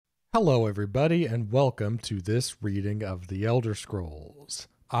Hello everybody and welcome to this reading of the Elder Scrolls.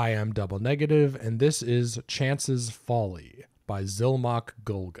 I am Double Negative and this is Chance's Folly by Zilmok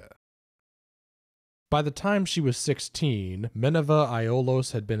Gulga. By the time she was 16, Minevah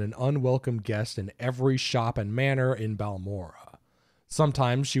Iolos had been an unwelcome guest in every shop and manor in Balmora.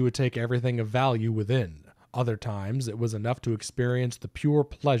 Sometimes she would take everything of value within, other times it was enough to experience the pure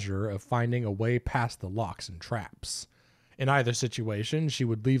pleasure of finding a way past the locks and traps. In either situation, she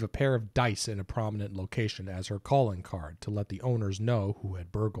would leave a pair of dice in a prominent location as her calling card to let the owners know who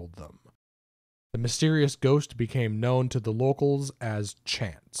had burgled them. The mysterious ghost became known to the locals as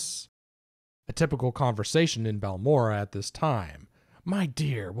Chance. A typical conversation in Balmora at this time. "My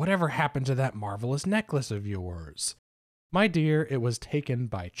dear, whatever happened to that marvelous necklace of yours?" "My dear, it was taken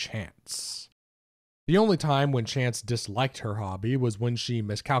by Chance." The only time when Chance disliked her hobby was when she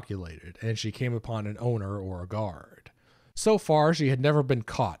miscalculated and she came upon an owner or a guard. So far, she had never been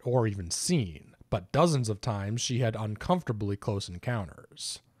caught or even seen, but dozens of times she had uncomfortably close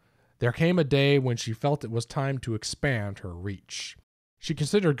encounters. There came a day when she felt it was time to expand her reach. She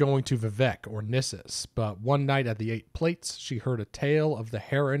considered going to Vivek or Nissus, but one night at the Eight Plates, she heard a tale of the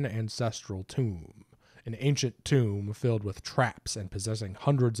Heron ancestral tomb, an ancient tomb filled with traps and possessing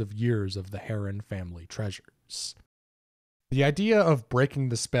hundreds of years of the Heron family treasures. The idea of breaking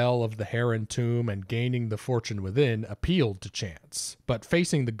the spell of the Heron tomb and gaining the fortune within appealed to Chance, but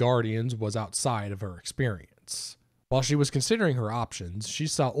facing the Guardians was outside of her experience. While she was considering her options, she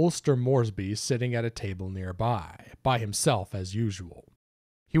saw Ulster Moresby sitting at a table nearby, by himself as usual.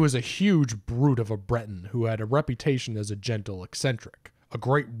 He was a huge brute of a Breton who had a reputation as a gentle eccentric, a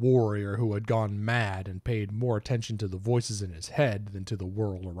great warrior who had gone mad and paid more attention to the voices in his head than to the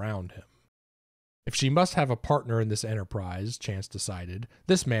world around him. If she must have a partner in this enterprise, Chance decided,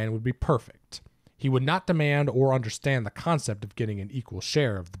 this man would be perfect. He would not demand or understand the concept of getting an equal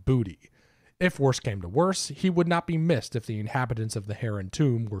share of the booty. If worse came to worse, he would not be missed if the inhabitants of the Heron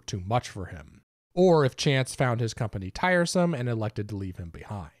tomb were too much for him, or if Chance found his company tiresome and elected to leave him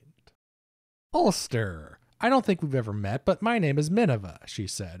behind. "Ulster, I don't think we've ever met, but my name is Minevah," she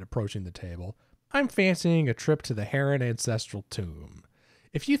said, approaching the table. "I'm fancying a trip to the Heron ancestral tomb.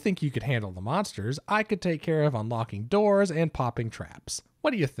 If you think you could handle the monsters, I could take care of unlocking doors and popping traps.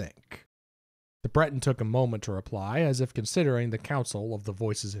 What do you think?" The Breton took a moment to reply, as if considering the counsel of the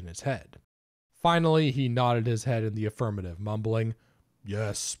voices in his head. Finally, he nodded his head in the affirmative, mumbling,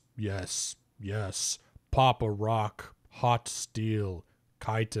 "Yes, yes, yes. Pop a rock, hot steel,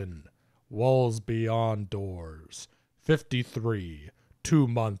 chitin, walls beyond doors. 53, 2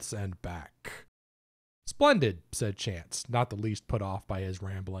 months and back." "Splendid," said Chance, not the least put off by his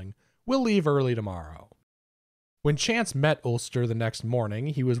rambling. "We'll leave early tomorrow." When Chance met Ulster the next morning,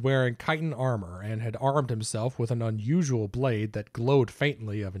 he was wearing chitin armor and had armed himself with an unusual blade that glowed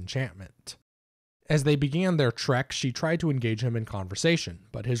faintly of enchantment. As they began their trek, she tried to engage him in conversation,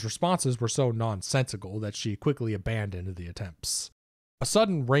 but his responses were so nonsensical that she quickly abandoned the attempts. A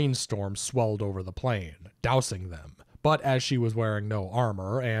sudden rainstorm swelled over the plain, dousing them. But as she was wearing no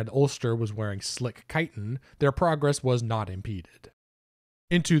armor and Ulster was wearing slick chitin, their progress was not impeded.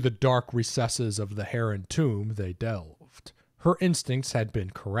 Into the dark recesses of the Heron tomb they delved. Her instincts had been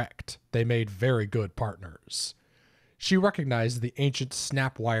correct. They made very good partners. She recognized the ancient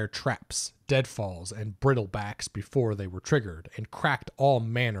snap-wire traps, deadfalls, and brittlebacks before they were triggered, and cracked all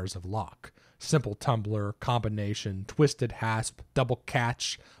manners of lock. Simple tumbler, combination, twisted hasp, double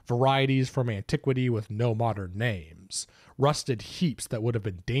catch, varieties from antiquity with no modern names, rusted heaps that would have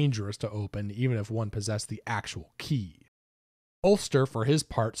been dangerous to open even if one possessed the actual key. Ulster, for his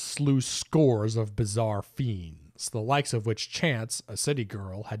part, slew scores of bizarre fiends, the likes of which Chance, a city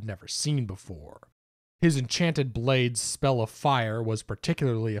girl, had never seen before. His enchanted blade's spell of fire was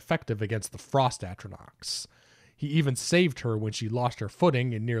particularly effective against the frost Atronachs. He even saved her when she lost her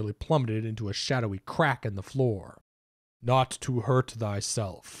footing and nearly plummeted into a shadowy crack in the floor. "Not to hurt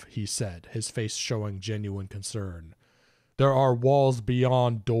thyself," he said, his face showing genuine concern. "There are walls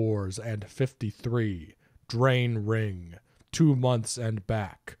beyond doors and 53. Drain ring. 2 months and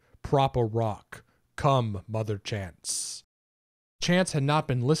back. Prop a rock. Come, Mother Chance." Chance had not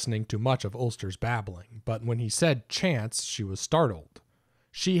been listening to much of Ulster's babbling, but when he said Chance, she was startled.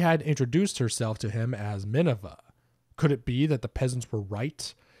 She had introduced herself to him as Minevah. Could it be that the peasants were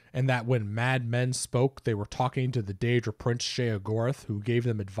right, and that when mad men spoke, they were talking to the Daedra Prince Sheogorath, who gave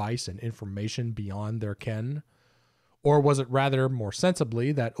them advice and information beyond their ken? Or was it rather, more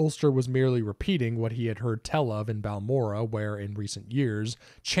sensibly, that Ulster was merely repeating what he had heard tell of in Balmora, where, in recent years,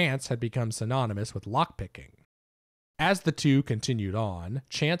 Chance had become synonymous with lockpicking? As the two continued on,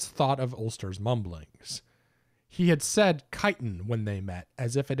 Chance thought of Ulster's mumblings. He had said chitin when they met,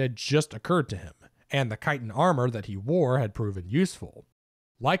 as if it had just occurred to him, and the chitin armor that he wore had proven useful.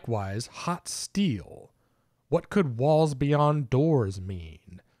 Likewise, hot steel. What could walls beyond doors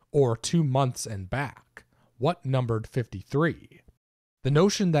mean? Or 2 months and back? What numbered 53? The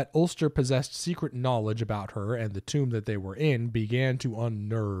notion that Ulster possessed secret knowledge about her and the tomb that they were in began to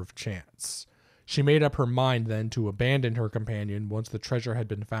unnerve Chance. She made up her mind then to abandon her companion once the treasure had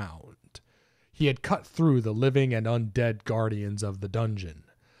been found. He had cut through the living and undead guardians of the dungeon.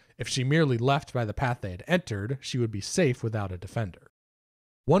 If she merely left by the path they had entered, she would be safe without a defender.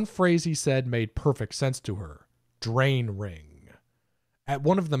 One phrase he said made perfect sense to her: drain ring. At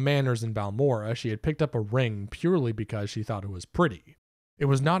one of the manors in Balmora, she had picked up a ring purely because she thought it was pretty. It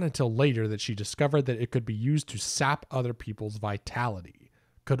was not until later that she discovered that it could be used to sap other people's vitality.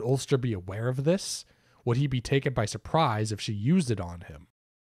 Could Ulster be aware of this? Would he be taken by surprise if she used it on him?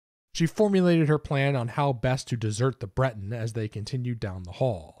 She formulated her plan on how best to desert the Breton as they continued down the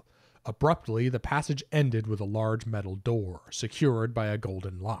hall. Abruptly, the passage ended with a large metal door, secured by a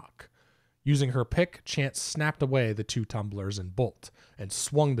golden lock. Using her pick, Chance snapped away the 2 tumblers and bolt, and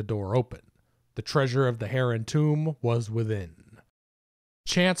swung the door open. The treasure of the Heron tomb was within.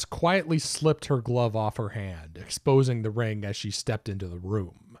 Chance quietly slipped her glove off her hand, exposing the ring as she stepped into the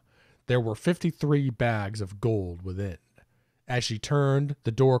room. There were 53 bags of gold within. As she turned,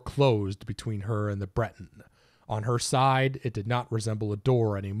 the door closed between her and the Breton. On her side, it did not resemble a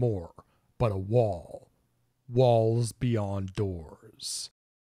door anymore, but a wall. Walls beyond doors.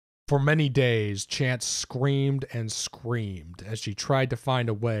 For many days, Chance screamed and screamed as she tried to find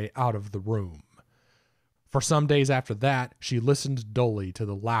a way out of the room. For some days after that, she listened dully to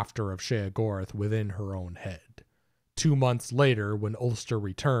the laughter of Sheogorath within her own head. 2 months later, when Ulster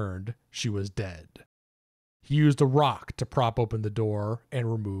returned, she was dead. He used a rock to prop open the door and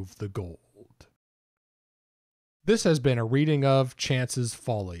remove the gold. This has been a reading of Chance's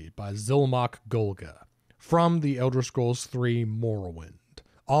Folly by Zilmok Golga from the Elder Scrolls III Morrowind,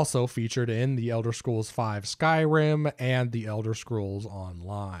 also featured in the Elder Scrolls V Skyrim and the Elder Scrolls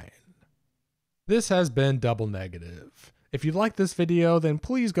Online. This has been Double Negative. If you like this video, then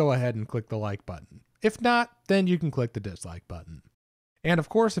please go ahead and click the like button. If not, then you can click the dislike button. And of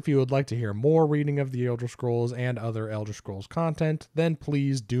course, if you would like to hear more reading of the Elder Scrolls and other Elder Scrolls content, then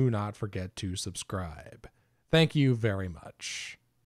please do not forget to subscribe. Thank you very much.